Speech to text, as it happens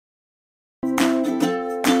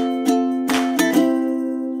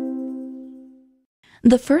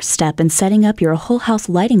The first step in setting up your whole house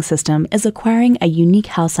lighting system is acquiring a unique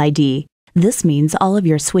house ID. This means all of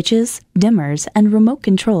your switches, dimmers, and remote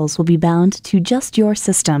controls will be bound to just your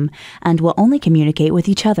system and will only communicate with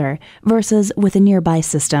each other versus with a nearby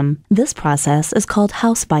system. This process is called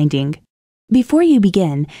house binding. Before you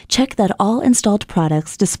begin, check that all installed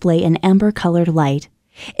products display an amber-colored light.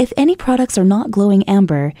 If any products are not glowing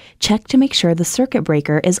amber, check to make sure the circuit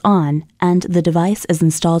breaker is on and the device is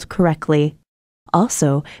installed correctly.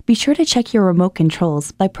 Also, be sure to check your remote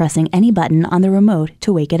controls by pressing any button on the remote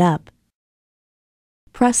to wake it up.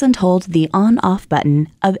 Press and hold the on-off button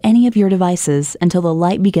of any of your devices until the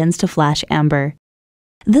light begins to flash amber.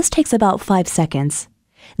 This takes about 5 seconds.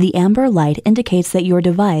 The amber light indicates that your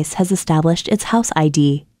device has established its house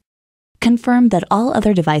ID. Confirm that all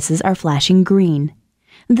other devices are flashing green.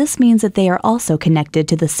 This means that they are also connected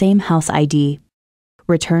to the same house ID.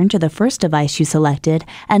 Return to the first device you selected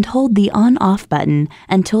and hold the on-off button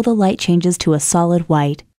until the light changes to a solid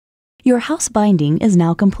white. Your house binding is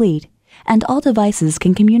now complete, and all devices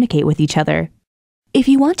can communicate with each other. If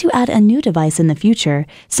you want to add a new device in the future,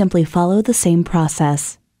 simply follow the same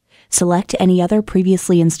process. Select any other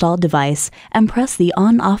previously installed device and press the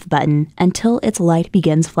on-off button until its light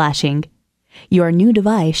begins flashing. Your new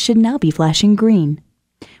device should now be flashing green.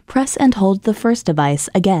 Press and hold the first device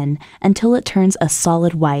again until it turns a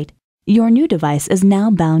solid white. Your new device is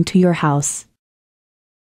now bound to your house.